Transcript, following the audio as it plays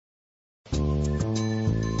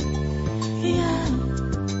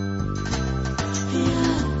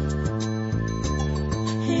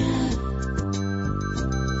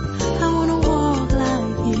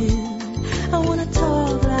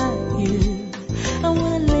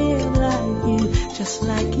just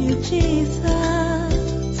like you, Jesus.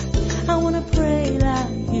 I wanna pray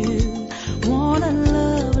like you, wanna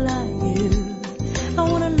love like you, I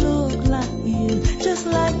wanna look like you, just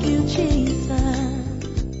like you, Jesus.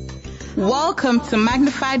 Welcome to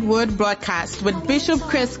Magnified Word Broadcast with Bishop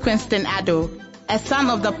Chris Quinston Addo, a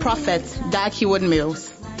son of the prophet Dag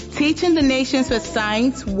Heward-Mills. Teaching the nations with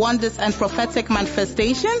signs, wonders, and prophetic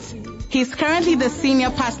manifestations, he's currently the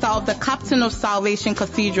senior pastor of the Captain of Salvation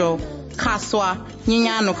Cathedral, Kaswa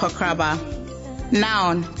Nyanyano Kokraba.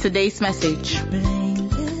 Now, today's message.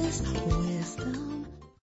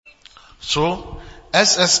 So,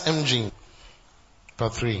 SSMG,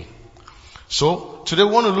 part 3. So, today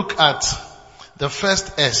we want to look at the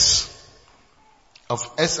first S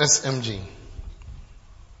of SSMG.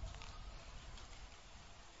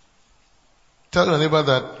 Tell your neighbor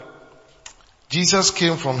that Jesus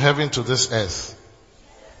came from heaven to this earth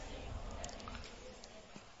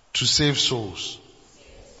to save souls.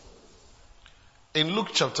 In Luke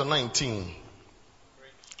chapter 19,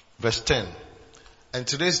 verse 10, and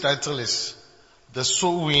today's title is The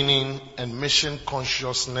Soul Winning and Mission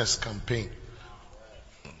Consciousness Campaign.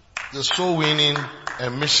 The Soul Winning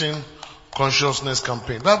and Mission Consciousness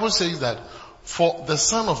Campaign. The Bible says that for the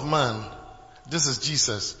Son of Man, this is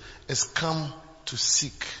Jesus, is come to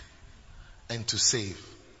seek and to save.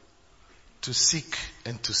 To seek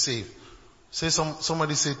and to save.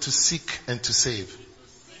 Somebody say to seek and to save.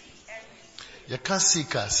 You can't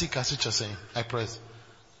seek as what you're saying. I press.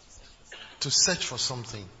 To search for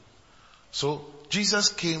something. So Jesus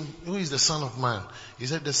came, who is the Son of Man? He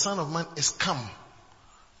said the Son of Man is come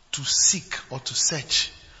to seek or to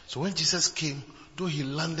search. So when Jesus came, though he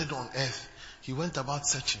landed on earth, he went about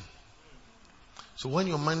searching. So when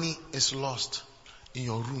your money is lost in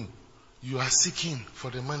your room, you are seeking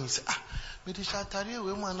for the money. You say,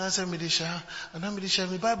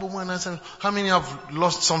 how many have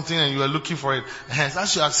lost something and you are looking for it?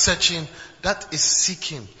 As you are searching, that is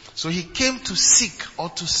seeking. So he came to seek or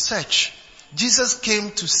to search. Jesus came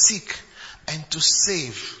to seek and to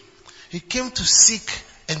save. He came to seek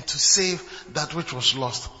and to save that which was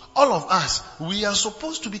lost. All of us, we are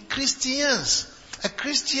supposed to be Christians. A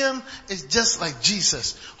Christian is just like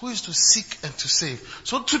Jesus, who is to seek and to save.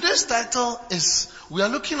 So today's title is, we are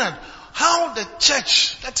looking at how the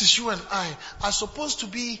church, that is you and I, are supposed to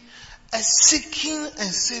be a seeking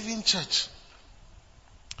and saving church.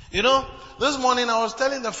 You know, this morning I was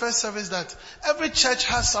telling the first service that every church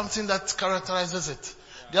has something that characterizes it.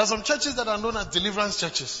 There are some churches that are known as deliverance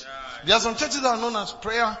churches. There are some churches that are known as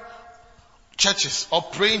prayer churches or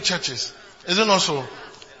praying churches. Is it not so?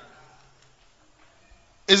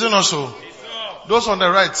 Is it not so? Those on the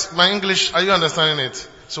right, my English, are you understanding it?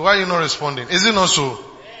 So why are you not responding? Is it not so?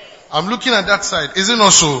 I'm looking at that side. Is it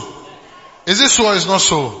not so? Is it so or is not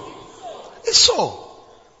so? It's so.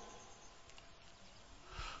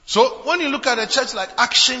 So when you look at a church like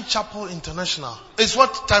Action Chapel International, it's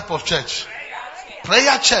what type of church?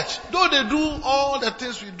 Prayer church. Though they do all the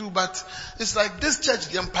things we do, but it's like this church,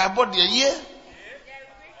 the Empire Body, a year.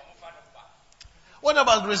 What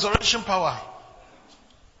about Resurrection Power?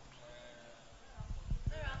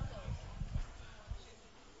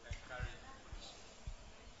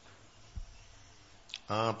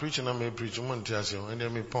 Preaching I may preach, and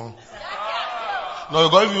then me pong. No,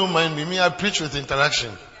 God, if you mind me, I preach with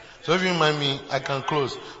interaction. So if you mind me, I can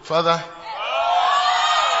close. Father,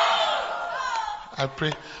 I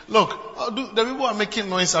pray. Look, the people who are making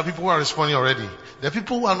noise are people who are responding already. The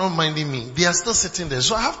people who are not minding me, they are still sitting there.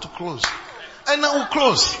 So I have to close. And I will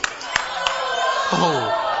close.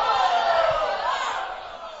 Oh.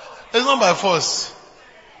 It's not by force.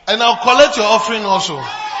 And I'll collect your offering also.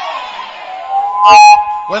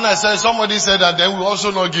 When I said, somebody said that, then we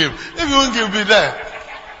also not give. If you won't give, be there.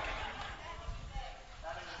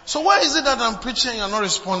 So why is it that I'm preaching and you're not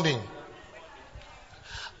responding?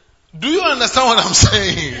 Do you understand what I'm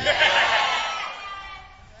saying?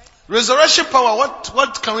 Resurrection power,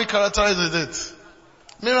 what can we characterize with it?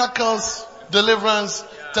 Miracles, deliverance,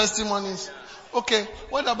 testimonies. Okay,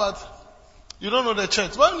 what about, you don't know the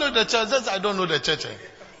church? Why don't you know the church? That's I don't know the church.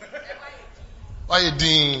 Why you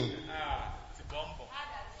doing?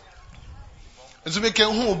 It's making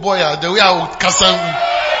who boy the way I would cast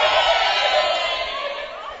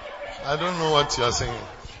I don't know what you are saying.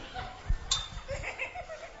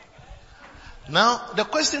 Now, the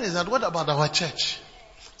question is that what about our church?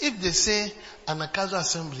 If they say Anagkazo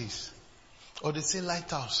Assemblies, or they say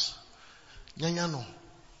Lighthouse, Nyanyano,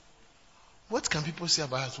 what can people say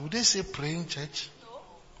about us? Would they say praying church? No.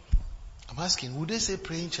 I'm asking, would they say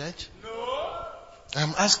praying church? No.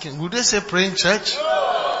 I'm asking, would they say praying church? No.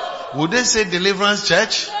 Would they say deliverance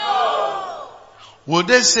church? No. Would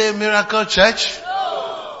they say Miracle Church?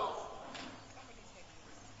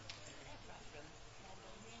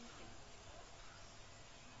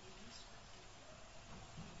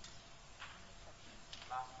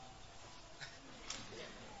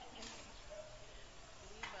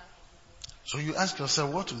 So you ask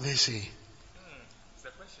yourself, what do they say? It's a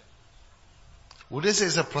question. Would they say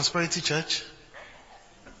it's a prosperity church?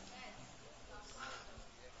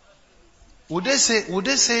 Would they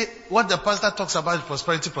say what the pastor talks about is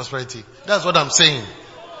prosperity? That's what I'm saying.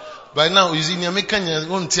 By now, you see, Nyamekanya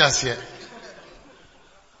won't tell us yet.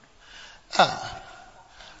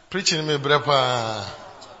 Preaching me brepa.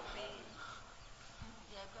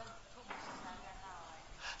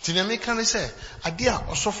 Nyamekanya say, "Adia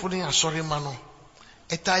osofo ni asori mano.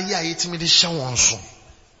 Eta ya yetimi de hye won so."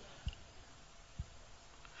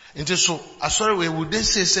 Into so asori we would they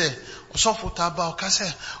say osofo taba o ka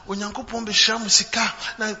say onyankopon be hye musika.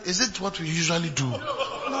 Now is it what we usually do?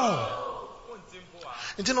 No.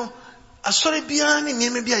 Into no asori bia ni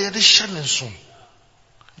nyeme bia ye de hye ne so.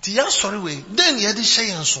 Into ya asori we then ye de hye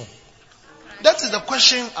yen so. That is the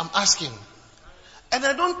question I'm asking. And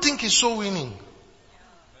I don't think it's so winning.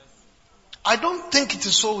 I don't think it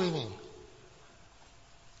is so winning.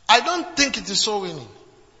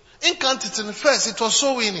 In Canton first, it was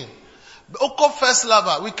so winning. Oko first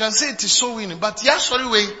lover, we can say it is so winning. But yeah, sorry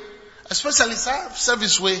way, especially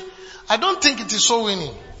service way, I don't think it is so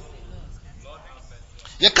winning.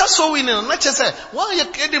 You can't so winning. Not just say, why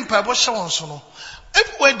you getting people show so no.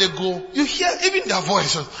 Everywhere they go, you hear even their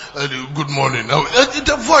voice. Good morning.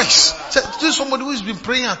 The voice. There's somebody who's been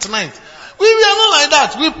praying at night. We are not like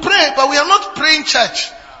that. We pray, but we are not praying church.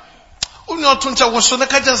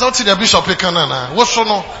 The bishop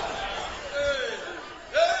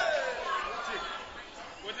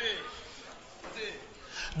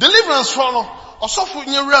deliverance follow. Osofu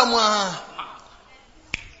nyewura mu a.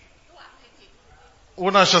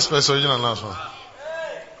 Una just special you last one.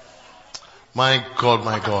 My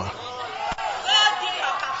God.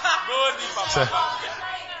 Say,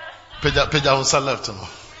 Peja on left no.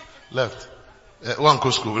 Left. One go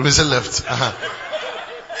school. We say left.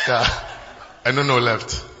 Yeah. I don't know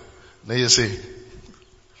left. Now you say.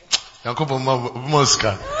 Yankopo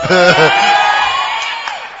Mosca.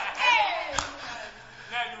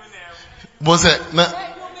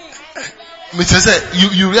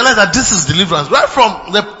 You realize that this is deliverance. Right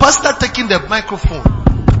from the pastor taking the microphone.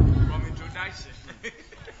 From introduction.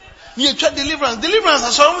 You try deliverance. Deliverance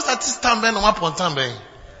is almost at this time, Ben, or one time, Ben.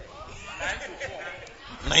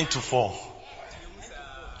 9 to 4.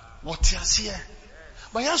 What you see?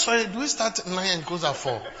 But yeah, sorry, do we start at 9 and goes at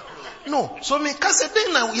 4? No. So me cause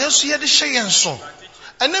then now yes hear the shay and so.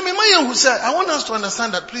 And then me man who said, I want us to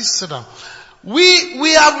understand that. Please sit down.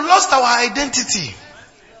 We have lost our identity.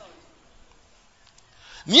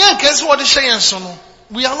 Nian case what the shay and so no.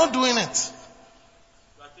 We are not doing it.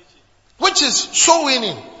 Which is so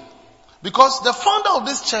winning. Because the founder of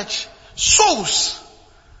this church souls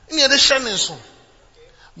in the shay and so.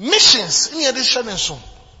 Missions in the shay and so.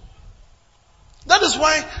 That is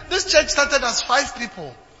why this church started as 5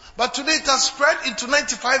 people. But today it has spread into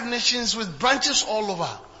 95 nations with branches all over.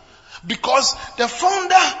 Because the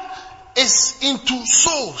founder is into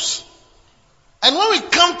souls. And when we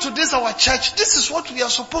come to this our church, this is what we are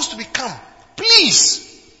supposed to become. Please.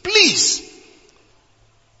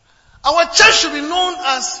 Our church should be known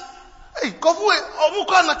as, hey, Kofuwe,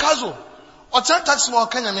 Omuka Nakazo. Ocha tax mo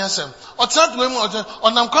Kenya miasem. Ocha duwe mo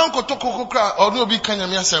onam kwan kotoko kra or no be Kenya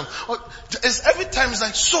miasem. It's every time it's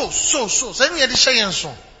like so. Say me the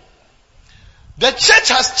so. The church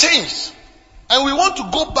has changed, and we want to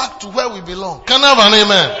go back to where we belong. Can I have an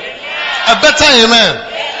amen? A better amen.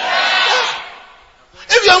 Yeah.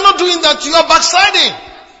 If you are not doing that, you are backsliding.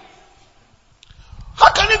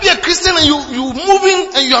 How can you be a Christian and you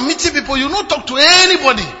moving and you are meeting people, you don't talk to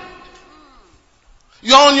anybody?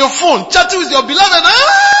 You are on your phone, chatting with your beloved.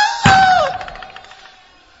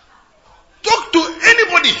 Talk to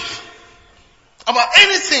anybody about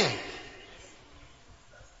anything.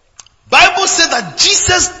 Bible says that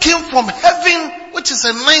Jesus came from heaven, which is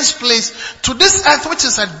a nice place, to this earth, which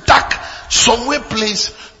is a dark, somewhere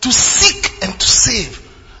place, to seek and to save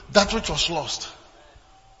that which was lost.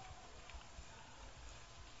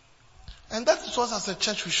 And that is what as a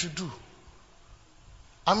church we should do.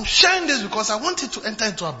 I'm sharing this because I want it to enter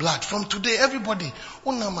into our blood. From today, everybody,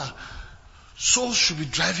 Unama, souls should be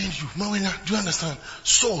driving you. Mawina, do you understand?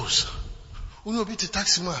 Souls. Unobi to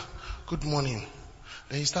taxi ma. Good morning.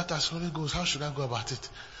 Then you start asking Holy Ghost, how should I go about it?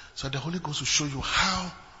 So the Holy Ghost will show you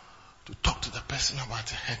how to talk to the person about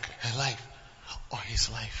her life or his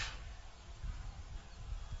life.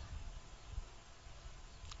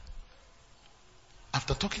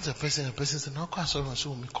 after talking to the person said, no, I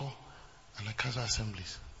saw me call and the council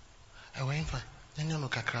assemblies. I went for no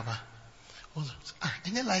kakraba.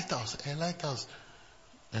 Any lighthouse,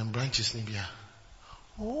 and branches nibia.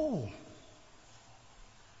 Oh,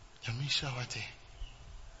 Yamisha wate.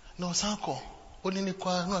 No sanko. Only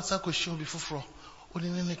kwa no sanko show be fufro.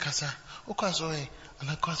 Only kasa. Okazoe and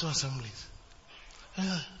the council assemblies.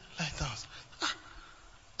 Lighthouse.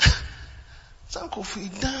 Sanko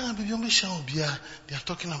Frida, baby, they are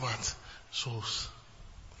talking about souls.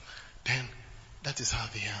 Then that is how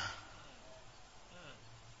they are.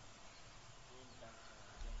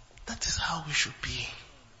 That is how we should be.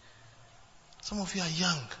 Some of you are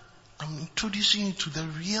young. I'm introducing you to the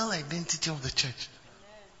real identity of the church.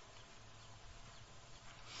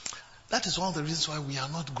 That is one of the reasons why we are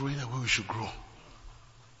not growing the way we should grow.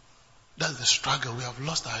 That's the struggle. We have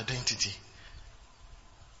lost our identity.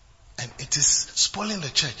 And it is spoiling the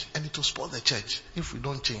church. And it will spoil the church if we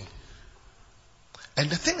don't change. And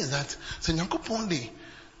the thing is that, say, Nyankopon de,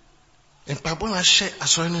 in Pabona share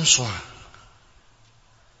asoinin swan.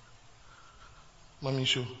 Mami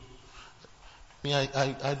show. Me,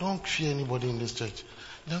 I don't fear anybody in this church.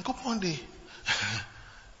 Nyankopon de,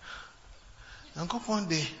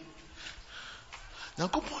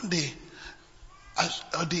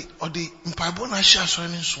 or the Pabona share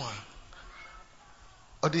asoinin swan.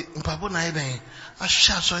 Or the Pabona eden, I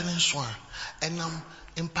share asoinin swan. And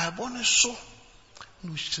in Pabona so.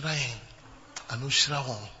 No shirayen, and no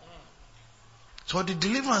shirawon. So the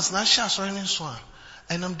deliverance na share so any swan,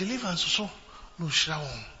 and deliverance so no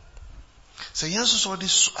shirawon. So yes, so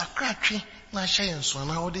this a cratry na share swan,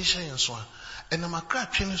 na all this share swan, and a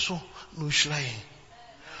cratry so no shirayen.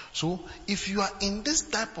 So if you are in this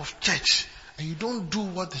type of church and you don't do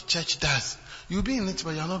what the church does, you'll be in it,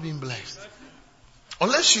 but you're not being blessed.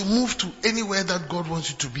 Unless you move to anywhere that God wants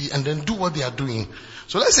you to be and then do what they are doing.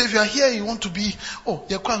 So let's say if you are here, you want to be,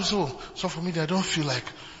 you're quite so for me, I don't feel like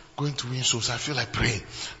going to win souls. I feel like praying.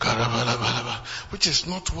 Which is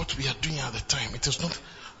not what we are doing at the time. It is not.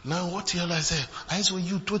 Now what you realize, I saw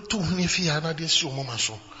you too many fear.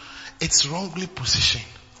 It's wrongly positioned.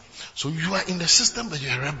 So you are in the system, but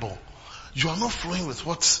you're a rebel. You are not flowing with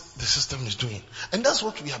what the system is doing. And that's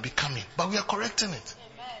what we are becoming. But we are correcting it.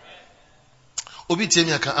 Obi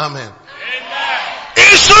Temiaka, amen.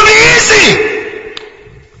 It should be easy.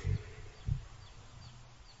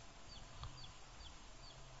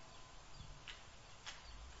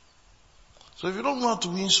 So if you don't know how to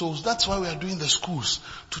win souls, that's why we are doing the schools.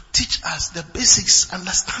 To teach us the basics,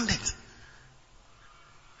 understand it.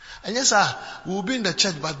 And yes, we will be in the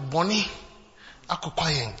church, but Bonnie,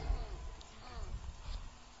 Akokwayen.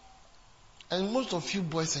 And most of you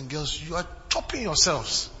boys and girls, you are chopping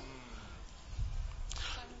yourselves.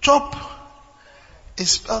 Chop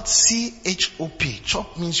is spelled C-H-O-P.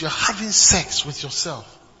 Chop means you're having sex with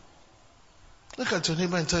yourself. Look at your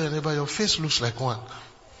neighbor and tell your neighbor, your face looks like one.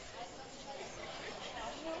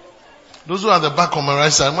 Those who are at the back on my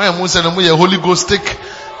right side, my said, a Holy Ghost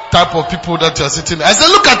type of people that you are sitting there. I said,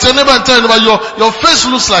 look at your neighbor and tell your neighbor, your face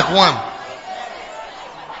looks like one.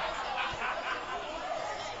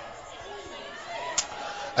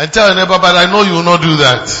 And tell your neighbor, but I know you will not do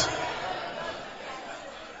that.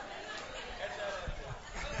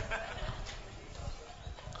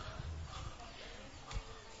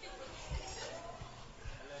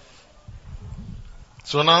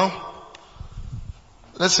 So now,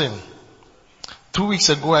 listen, 2 weeks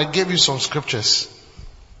ago I gave you some scriptures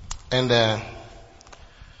and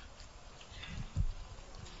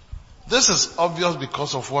this is obvious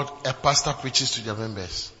because of what a pastor preaches to their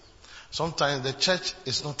members. Sometimes the church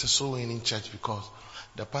is not a soul winning church because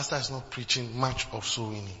the pastor is not preaching much of soul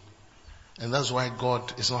winning. And that's why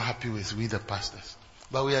God is not happy with we the pastors.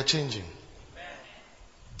 But we are changing.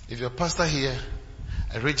 If you're a pastor here,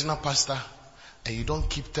 a regional pastor, and you don't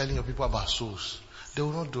keep telling your people about souls, they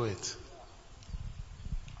will not do it.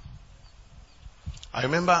 I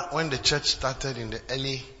remember when the church started in the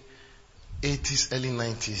early 80s, early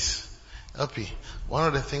 90s. LP, one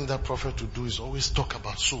of the things that prophet would do is always talk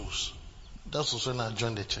about souls. That's also when I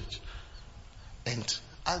joined the church. And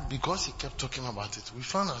because he kept talking about it, we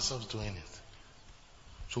found ourselves doing it.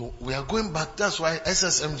 So we are going back. That's why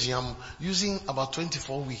SSMG, I'm using about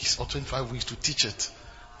 24 weeks or 25 weeks to teach it.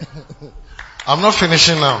 I'm not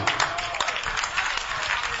finishing now.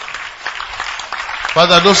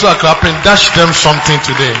 Father, those who are clapping, dash them something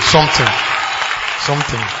today. Something.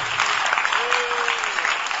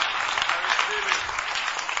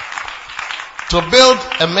 To build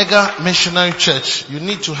a mega missionary church, you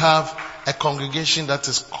need to have a congregation that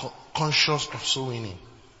is conscious of soul winning.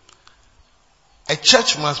 A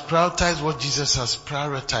church must prioritize what Jesus has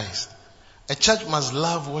prioritized. A church must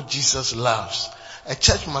love what Jesus loves. A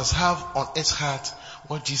church must have on its heart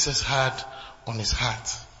what Jesus had on his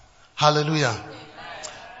heart. Hallelujah.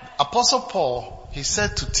 Apostle Paul, he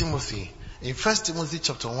said to Timothy in 1 Timothy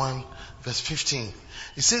chapter 1 verse 15,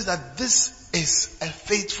 he says that this is a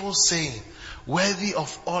faithful saying, worthy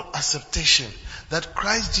of all acceptation, that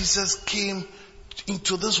Christ Jesus came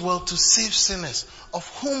into this world to save sinners, of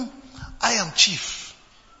whom I am chief.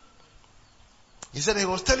 He said, he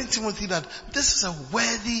was telling Timothy that this is a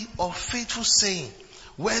worthy or faithful saying,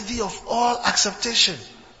 worthy of all acceptation.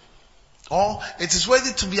 Or it is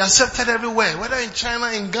worthy to be accepted everywhere, whether in China,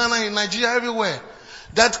 in Ghana, in Nigeria, everywhere.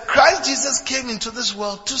 That Christ Jesus came into this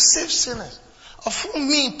world to save sinners, of whom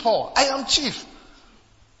me, Paul, I am chief.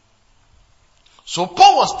 So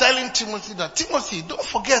Paul was telling Timothy that, Timothy, don't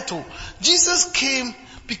forget, Jesus came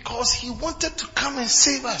because he wanted to come and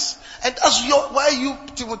save us. And that's why you,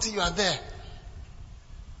 Timothy, you are there.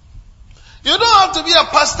 You don't have to be a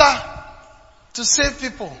pastor to save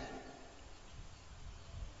people.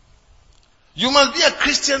 You must be a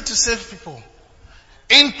Christian to save people.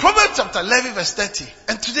 In Proverbs chapter 11 verse 30,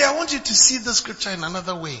 and today I want you to see the scripture in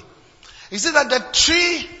another way. It says that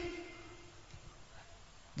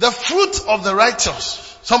the fruit of the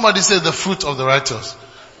righteous. Somebody say the fruit of the righteous.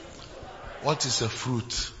 What is a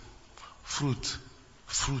fruit? Fruit.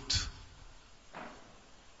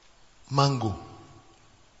 Mango.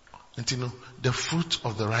 And the fruit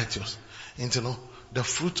of the righteous. And the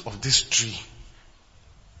fruit of this tree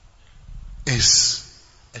is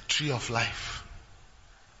a tree of life.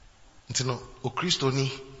 O Christoni,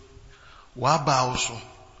 waba also,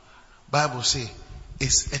 Bible say,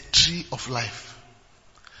 is a tree of life.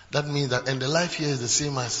 That means that, and the life here is the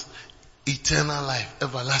same as eternal life,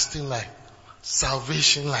 everlasting life,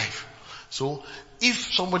 salvation life. So, if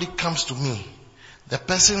somebody comes to me, the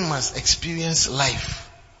person must experience life.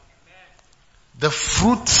 The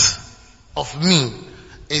fruit of me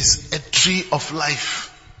is a tree of life.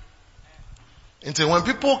 And so when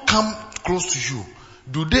people come close to you,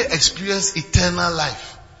 do they experience eternal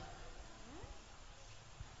life?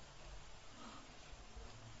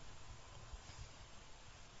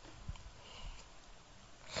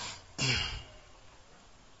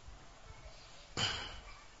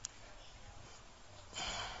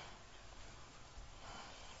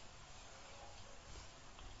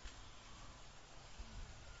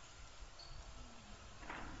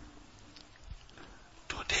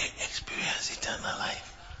 Do they experience eternal life?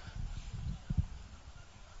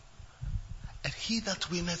 And he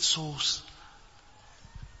that winneth souls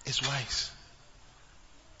is wise.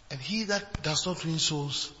 And he that does not win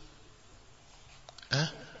souls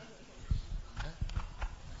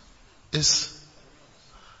is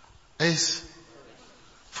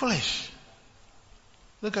foolish.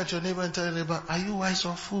 Look at your neighbor and tell your neighbor, are you wise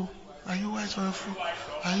or fool? Are you wise or a fool?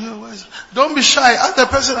 Are you a wise? Don't be shy. Ask the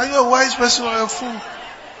person, are you a wise person or a fool?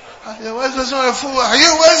 Are you a wise person or a fool? Are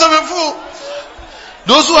you a wise or a fool?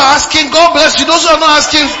 Those who are asking, God bless you. Those who are not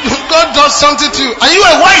asking, God does something to you. Are you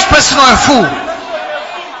a wise person or a fool?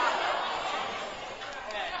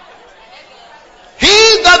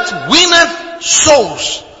 He that winneth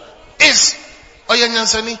souls is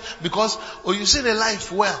Oyanyansani, because you see the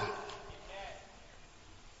life well.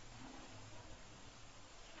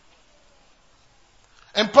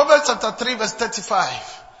 In Proverbs chapter 3 verse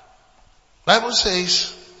 35, Bible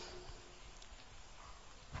says,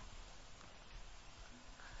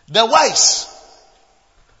 the wise,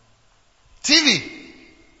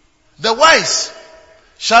 the wise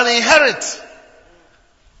shall inherit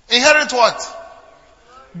what?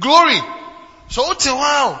 Glory. So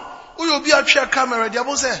wow, you'll be a chair camera. The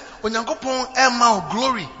Bible says, when you go upon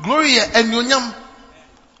glory and yonyam.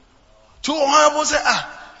 To Bible say,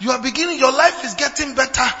 you are beginning, your life is getting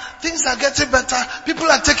better. Things are getting better. People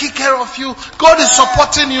are taking care of you. God is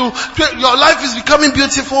supporting you. Your life is becoming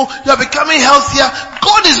beautiful. You are becoming healthier.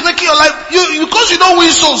 God is making your life, because you don't win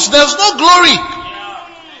souls, there's no glory.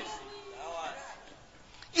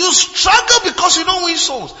 You struggle because you don't win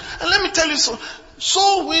souls. And let me tell you,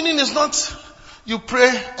 soul winning is not you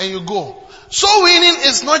pray and you go. Soul winning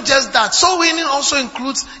is not just that. Soul winning also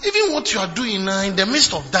includes even what you are doing now. In the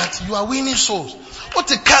midst of that, you are winning souls. What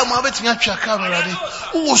the camera bet me at your camera ready?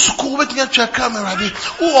 Who school bet me at your camera ready?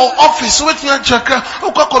 Who office bet me at your camera?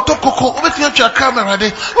 Who got kotoko bet me at your camera ready?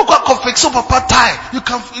 Who got confix up a tie? You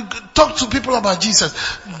can talk to people about Jesus.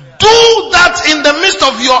 Do that in the midst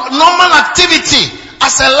of your normal activity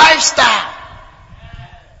as a lifestyle.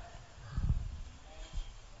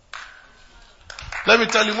 Let me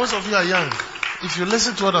tell you, most of you are young. If you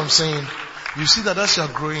listen to what I'm saying, You see that as you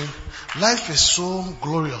are growing, life is so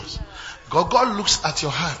glorious. God looks at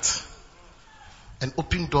your heart and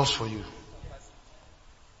opens doors for you.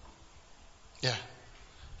 Yeah.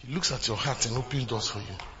 He looks at your heart and opens doors for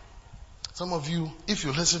you. Some of you, if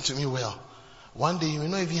you listen to me well, one day you may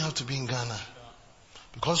not even have to be in Ghana.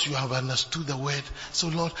 Because you have understood the word. So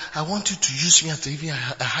Lord, I want you to use me at even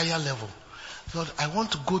a higher level. Lord, I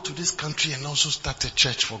want to go to this country and also start a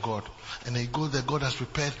church for God. And then you go there, God has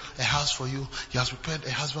prepared a house for you. He has prepared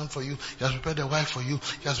a husband for you. He has prepared a wife for you.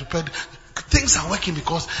 He has prepared... Things are working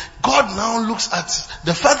because God now looks at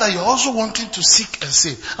the fact that you're also wanting to seek and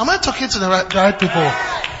save. Am I talking to the right people?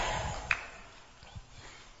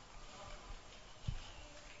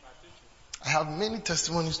 I have many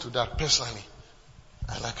testimonies to that personally.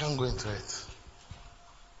 And I can't go into it.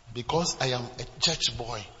 Because I am a church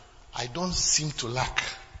boy, I don't seem to lack.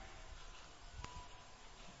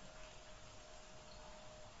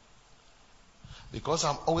 Because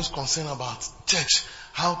I'm always concerned about church,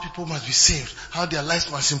 how people must be saved, how their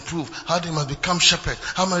lives must improve, how they must become shepherds,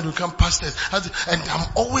 how they must become pastors. And I'm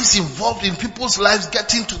always involved in people's lives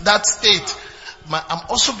getting to that state. I'm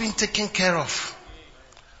also being taken care of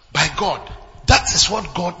by God. That is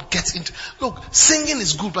what God gets into. Look, singing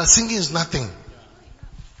is good, but singing is nothing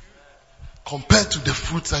compared to the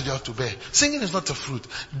fruit that you have to bear. Singing is not a fruit.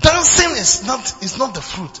 Dancing is not the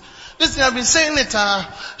fruit. Listen, I've been saying it, I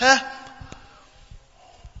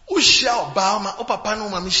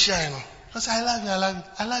say, I love you, I love you,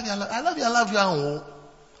 I love you, I love you, I love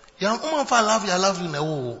you, I love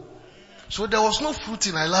you. So there was no fruit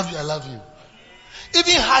in I love you, I love you.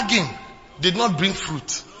 Even hugging did not bring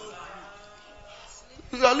fruit.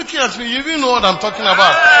 You are looking at me, you even know what I'm talking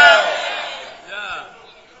about. Yeah.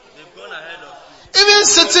 They've gone ahead of you.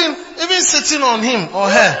 Even sitting on him or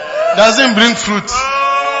her doesn't bring fruit. I'm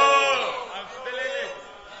feeling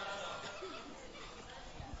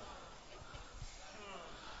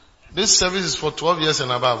it. This service is for 12 years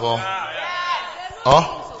and above.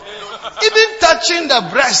 Even touching the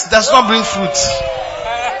breast does not bring fruit.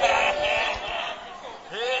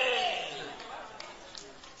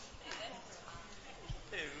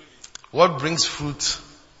 What brings fruit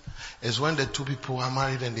is when the two people are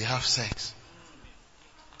married and they have sex.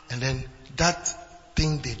 And then that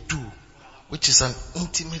thing they do, which is an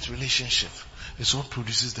intimate relationship, is what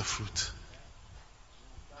produces the fruit.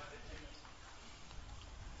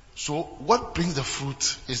 So what brings the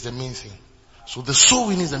fruit is the main thing. So the soul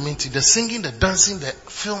winning is the main thing. The singing, the dancing, the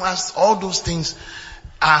film, all those things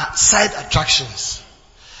are side attractions.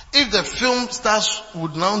 If the film stars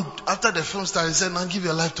would now, after the film starts, he said, now give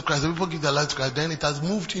your life to Christ. The people give their life to Christ. Then it has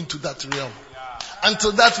moved into that realm.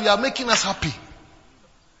 Until that, we are making us happy.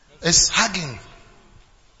 It's hugging.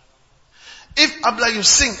 If Abla you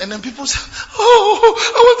sing and then people say, oh,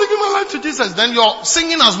 I want to give my life to Jesus. Then your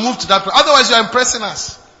singing has moved to that. Otherwise you are impressing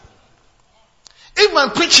us. If my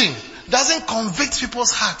preaching doesn't convict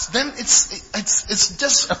people's hearts, then it's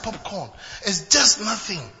just a popcorn. It's just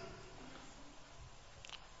nothing.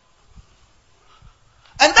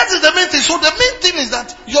 And that is the main thing. So the main thing is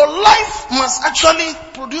that your life must actually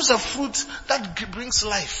produce a fruit that brings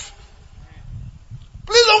life.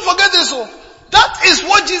 Please don't forget this. That is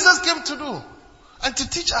what Jesus came to do and to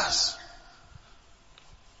teach us.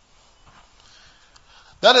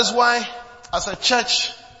 That is why as a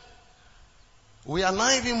church, we are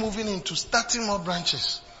now even moving into starting more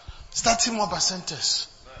branches, starting more centers.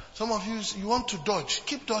 Some of you want to dodge.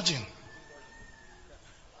 Keep dodging.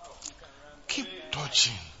 Keep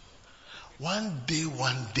dodging. One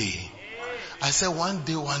day. I said one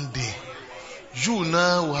day. You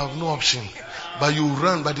now will have no option. But you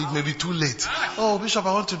run, but it may be too late. Oh, Bishop,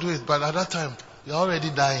 I want to do it. But at that time, you're already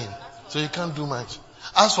dying. So you can't do much.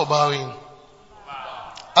 As for bowing.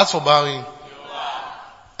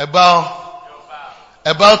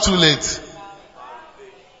 A bow too late.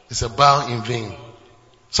 It's a bow in vain.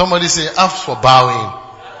 Somebody say, ask for bowing.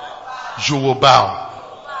 You will bow.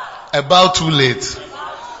 A bow too late.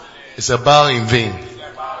 It's a bow in vain.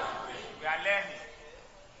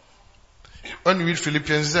 When you read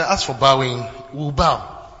Philippians, he said, as for bowing, we'll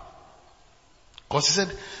bow. Because he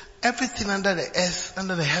said, everything under the earth,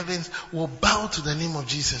 under the heavens, will bow to the name of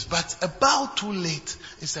Jesus. But a bow too late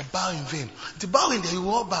is a bow in vain. The bow in there, you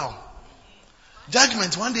will all bow.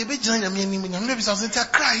 Judgment, one day,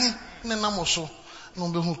 crying,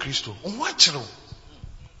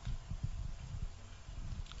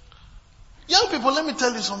 young people, let me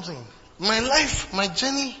tell you something. My life, my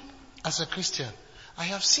journey as a Christian, I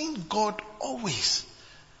have seen God always,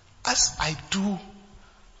 as I do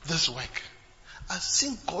this work, I've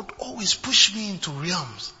seen God always push me into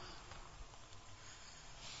realms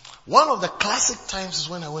One of the classic times is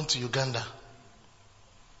when I went to Uganda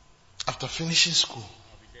after finishing school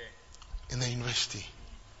in the university.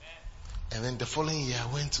 And then the following year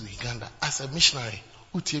I went to Uganda as a missionary.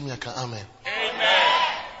 Amen.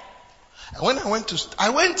 And when I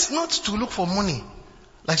went not to look for money.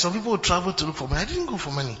 Like some people would travel to look for money. I didn't go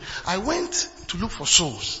for money. I went to look for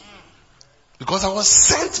souls. Because I was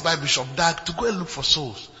sent by Bishop Dag to go and look for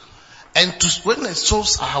souls. And when the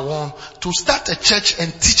souls are won, to start a church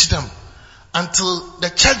and teach them until the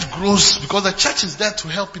church grows, because the church is there to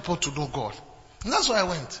help people to know God. And that's why I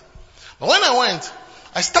went. But when I went,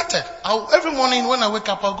 I started. Every morning when I wake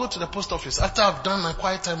up, I'll go to the post office after I've done my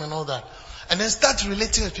quiet time and all that. And then start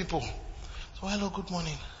relating with people. So, hello, good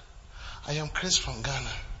morning. I am Chris from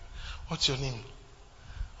Ghana. What's your name?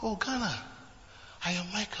 Oh, Ghana. I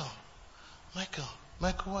am Michael.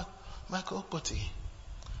 Michael what? Michael Okpoti.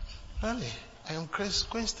 Really? I am Chris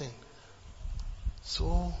Quinston.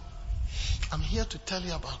 So, I'm here to tell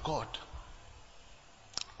you about God.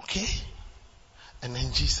 Okay? And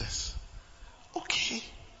then Jesus. Okay.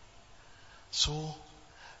 So,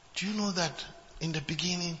 do you know that in the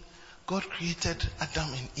beginning, God created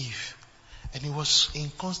Adam and Eve. And he was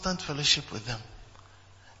in constant fellowship with them.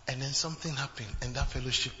 And then something happened and that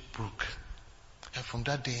fellowship broke. And from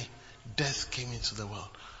that day, death came into the world.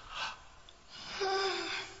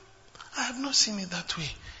 I have not seen it that way.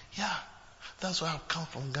 Yeah. That's why I've come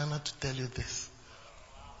from Ghana to tell you this.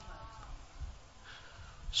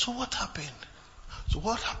 So what happened? So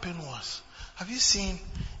what happened was, have you seen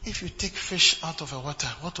if you take fish out of a water,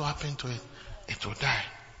 what will happen to it? It will die.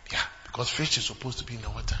 Yeah. Because fish is supposed to be in the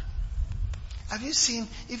water. Have you seen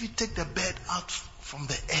if you take the bird out from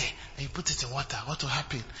the air and you put it in water, what will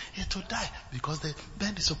happen? It will die because the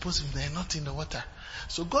bird is supposed to be there, not in the water.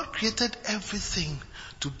 So God created everything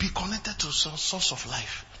to be connected to some source of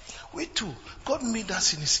life. We too, God made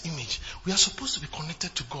us in His image. We are supposed to be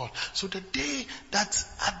connected to God. So the day that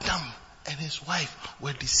Adam and his wife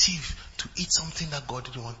were deceived to eat something that God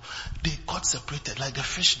didn't want, they got separated. Like the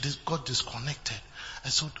fish got disconnected.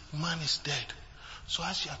 And so man is dead. So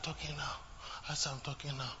as you are talking now, as I'm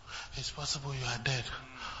talking now, it's possible you are dead.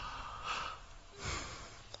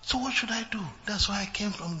 So what should I do? That's why I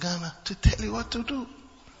came from Ghana, to tell you what to do.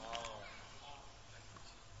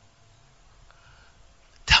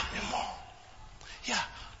 Tell me more. Yeah,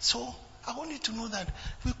 so I want you to know that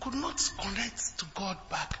we could not connect to God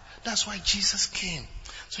back. That's why Jesus came.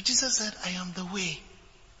 So Jesus said, I am the way,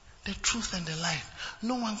 the truth and the life.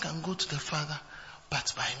 No one can go to the Father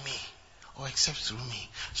but by me, or except through me.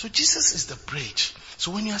 So Jesus is the bridge.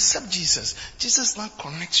 So when you accept Jesus, Jesus now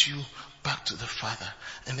connects you back to the Father.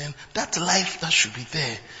 And then that life that should be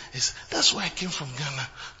there that's why I came from Ghana,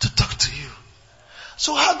 to talk to you.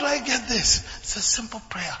 So how do I get this? It's a simple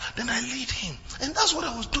prayer. Then I lead him. And that's what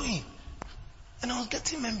I was doing. And I was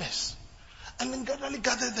getting members. And then gradually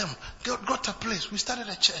gathered them. Got a place. We started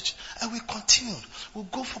a church. And we continued. We'll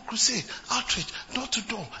go for crusade, outreach, door to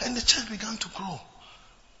door. And the church began to grow.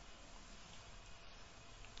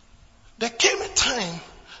 There came a time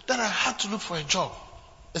that I had to look for a job.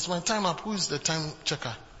 It's my time up. Who is the time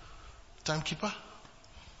checker? Timekeeper?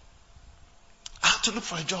 I had to look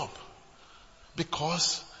for a job.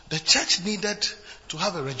 Because the church needed to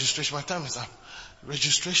have a registration. My time is up.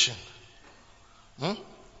 Registration.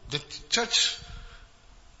 The church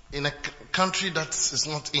in a country that is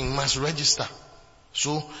not in must register.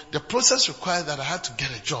 So the process required that I had to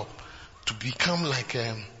get a job to become like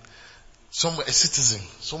a citizen,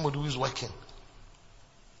 somebody who is working.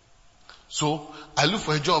 So I looked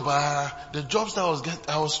for a job. The jobs that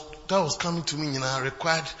was coming to me,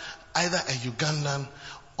 required either a Ugandan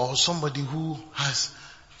or somebody who has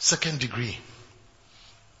second degree.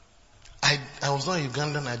 I was not a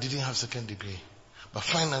Ugandan. I didn't have second degree. But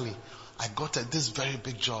finally, I got this very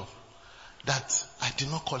big job that I did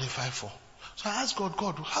not qualify for. So I asked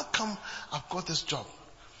God, how come I've got this job?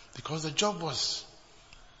 Because the job was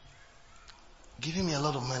giving me a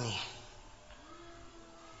lot of money.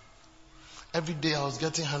 Every day I was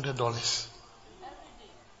getting $100.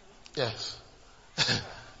 Yes.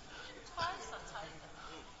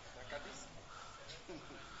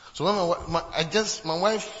 So when my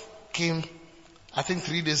wife came, I think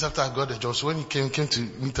 3 days after I got the job. So when he came to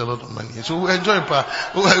meet a lot of money. So we enjoy it.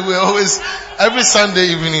 We always, every Sunday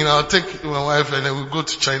evening, I'll take my wife and then we'll go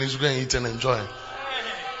to Chinese, we'll go and eat and enjoy.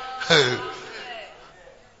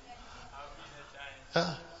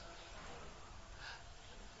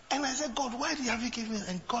 And I said, God, why have you given me?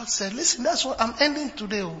 And God said, listen, that's what I'm ending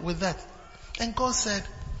today with that. And God said,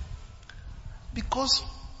 because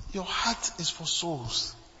your heart is for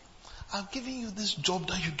souls, I've given you this job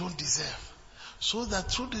that you don't deserve. So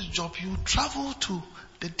that through this job you travel to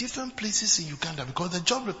the different places in Uganda, because the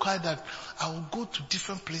job required that I will go to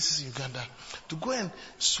different places in Uganda to go and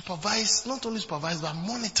supervise, not only supervise, but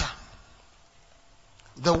monitor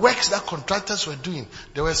the works that contractors were doing.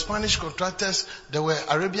 There were Spanish contractors, there were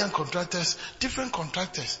Arabian contractors, different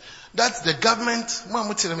contractors that the government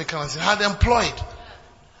had employed.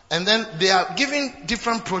 And then they are giving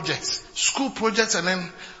different projects, school projects, and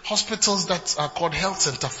then hospitals that are called health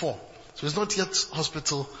center 4. So it's not yet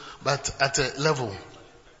hospital, but at a level.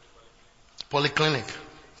 Polyclinic.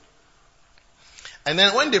 And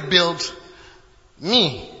then when they build,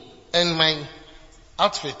 me and my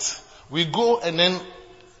outfit, we go and then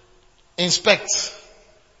inspect.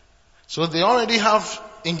 So they already have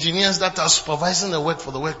engineers that are supervising the work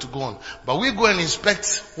for the work to go on. But we go and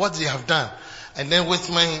inspect what they have done. And then with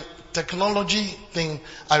my technology thing,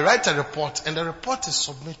 I write a report, and the report is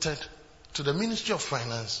submitted to the Ministry of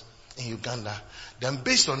Finance in Uganda. Then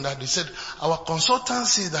based on that, they said, our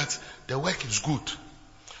consultants say that the work is good.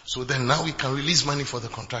 So then now we can release money for the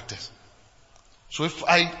contractors. So if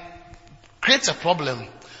I create a problem,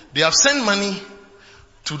 they have sent money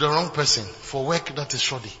to the wrong person for work that is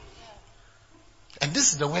shoddy. And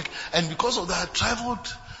this is the work. And because of that, I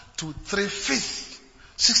traveled to 3/5,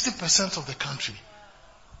 60% of the country.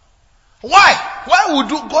 Why? Why would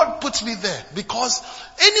God put me there? Because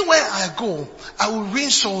anywhere I go, I will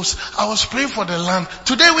win souls. I was praying for the land.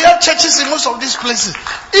 Today we have churches in most of these places.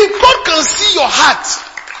 If God can see your heart,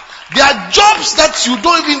 there are jobs that you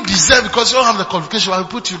don't even deserve because you don't have the qualification. I will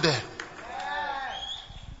put you there.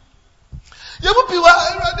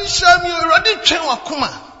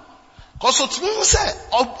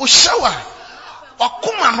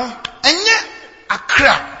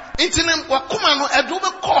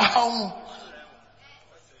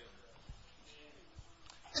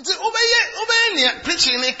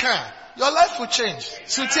 Preaching in a car, your life will change.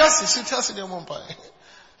 So tell us.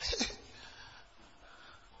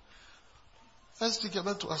 Let's speak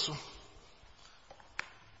about to us.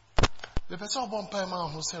 The person born by man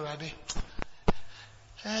who said, "Ready?"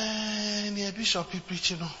 And the bishop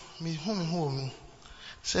preaching, me whom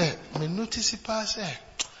say, me notice pass.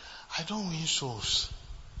 I don't win souls.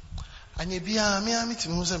 And you be a me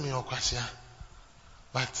meeting who's a me okwasia.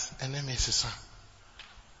 But an MSS.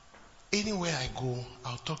 Anywhere I go,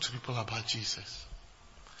 I'll talk to people about Jesus.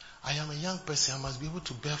 I am a young person. I must be able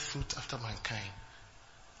to bear fruit after mankind.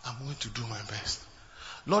 I'm going to do my best.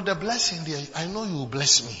 Lord, the blessing there, I know you will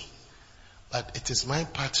bless me. But it is my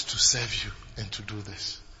part to serve you and to do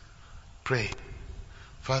this. Pray.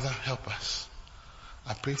 Father, help us.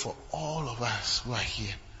 I pray for all of us who are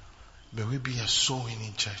here. May we be a soul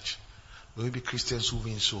winning church. May we be Christians who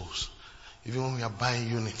win souls. Even when we are buying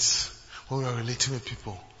units, when we are relating with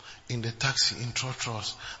people, in the taxi, in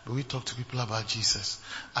trotros, may we talk to people about Jesus.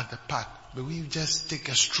 At the park, may we just take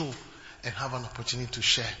a stroll and have an opportunity to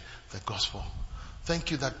share the gospel.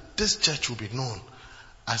 Thank you that this church will be known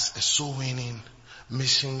as a soul-winning,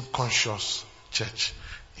 mission-conscious church.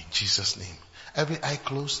 In Jesus' name. Every eye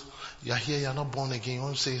closed. You are here, you are not born again. You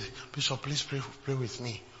want to say, Bishop, please pray with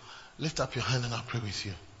me. Lift up your hand and I'll pray with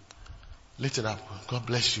you. Lift it up. God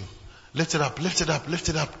bless you. Lift it up, lift it up, lift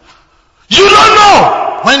it up. You don't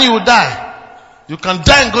know when you will die. You can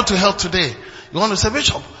die and go to hell today. You want to say,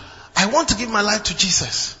 Bishop, I want to give my life to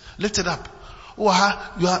Jesus. Lift it up.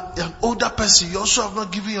 Oh, you are an older person. You also have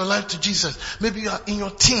not given your life to Jesus. Maybe you are in your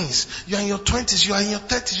teens. You are in your 20s. You are in your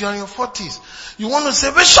 30s. You are in your 40s. You want to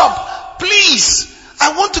say, Bishop, please,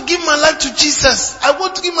 I want to give my life to Jesus. I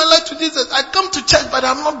want to give my life to Jesus. I come to church, but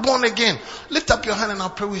I'm not born again. Lift up your hand and I'll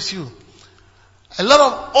pray with you. A lot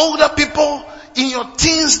of older people in your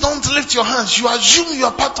teens don't lift your hands. You assume you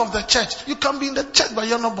are part of the church. You can be in the church, but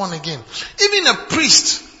you're not born again. Even a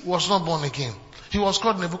priest was not born again. He was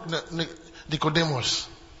called Nicodemus.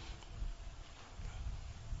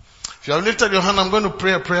 If you have lifted your hand, I'm going to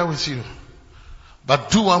pray a prayer with you. But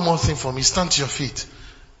do one more thing for me. Stand to your feet.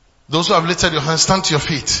 Those who have lifted your hand, stand to your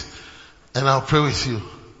feet. And I'll pray with you.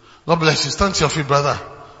 God bless you. Stand to your feet, brother.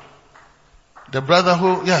 The brother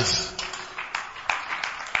who, yes.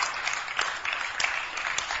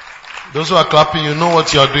 Those who are clapping, you know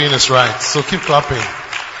what you are doing is right. So keep clapping.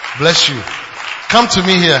 Bless you. Come to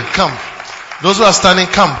me here. Come. Those who are standing,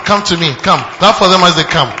 come to me. Come. Clap for them as they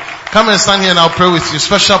come. Come and stand here and I'll pray with you.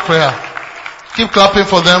 Special prayer. Keep clapping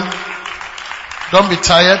for them. Don't be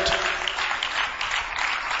tired.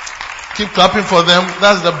 Keep clapping for them.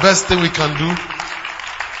 That's the best thing we can do.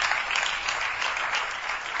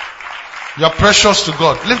 You are precious to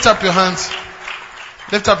God. Lift up your hands.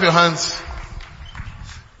 Lift up your hands.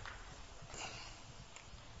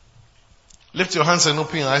 Lift your hands and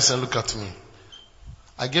open your eyes and look at me.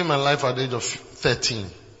 I gave my life at the age of 13.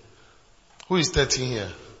 Who is 13 here?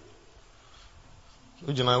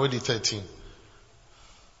 Who do you know? 13?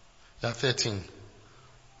 You are 13.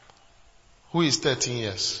 Who is 13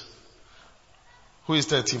 years? Who is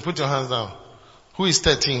 13? Put your hands down. Who is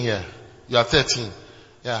 13 here? You are 13.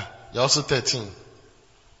 Yeah. You're also 13.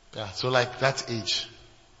 Yeah. So like that age.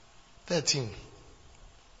 13.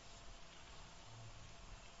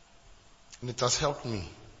 And it has helped me.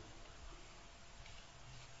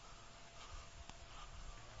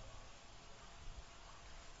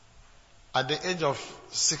 At the age of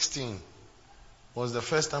 16 was the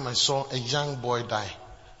first time I saw a young boy die.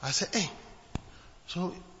 I said, hey,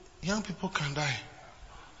 so young people can die.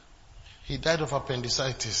 He died of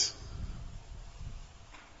appendicitis.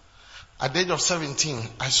 At the age of 17,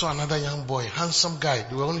 I saw another young boy, handsome guy.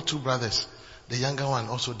 There were only two brothers. The younger one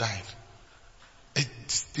also died.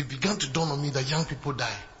 It began to dawn on me that young people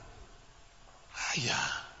die.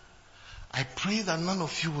 I pray that none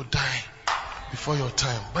of you will die before your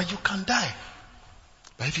time. But you can die.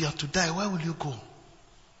 But if you have to die, where will you go?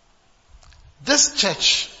 This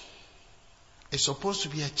church is supposed to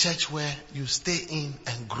be a church where you stay in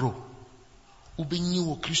and grow.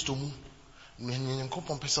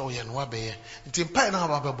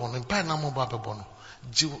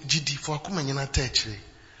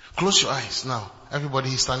 Close your eyes now. Everybody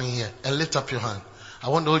is standing here and lift up your hand. I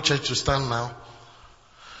want the whole church to stand now.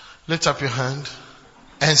 Lift up your hand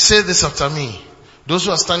and say this after me. Those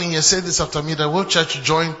who are standing here, say this after me. The whole church will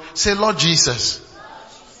join. Say, Lord Jesus,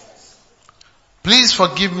 please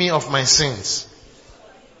forgive me of my sins.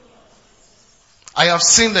 I have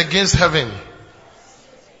sinned against heaven.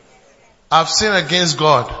 I have sinned against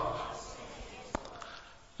God.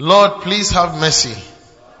 Lord, please have mercy.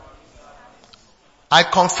 I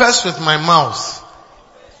confess with my mouth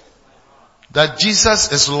that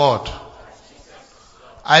Jesus is Lord.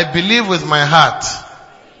 I believe with my heart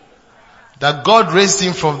that God raised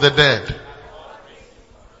him from the dead.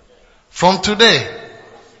 From today,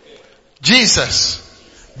 Jesus,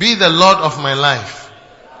 be the Lord of my life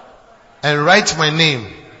and write my name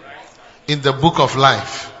in the book of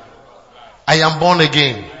life. I am born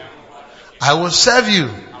again. I will serve you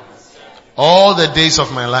all the days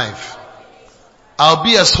of my life. I'll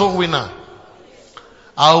be a soul winner.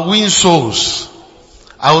 I'll win souls.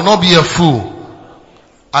 I will not be a fool.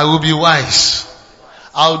 I will be wise.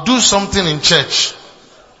 I'll do something in church.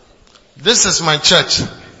 This is my church.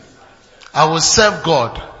 I will serve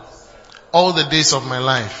God all the days of my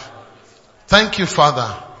life. Thank you,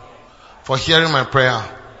 Father, for hearing my prayer.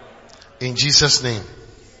 In Jesus' name.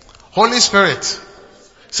 Holy Spirit.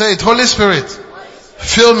 Say it, Holy Spirit.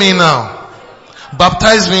 Fill me now.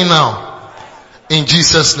 Baptize me now. In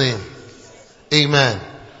Jesus' name. Amen.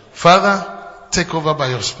 Father, take over by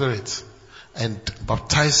your Spirit and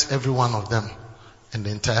baptize every one of them and the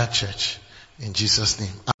entire church. In Jesus'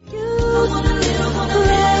 name.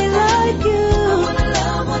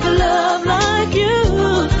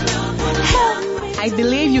 I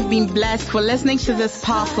believe you've been blessed for listening to this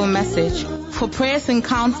powerful message. For prayers and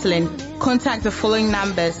counseling, contact the following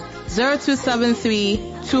numbers: 0273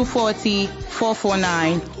 240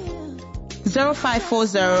 449,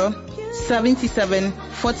 0540 77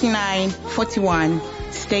 49 41.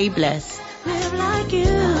 Stay blessed. Live like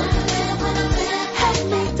you.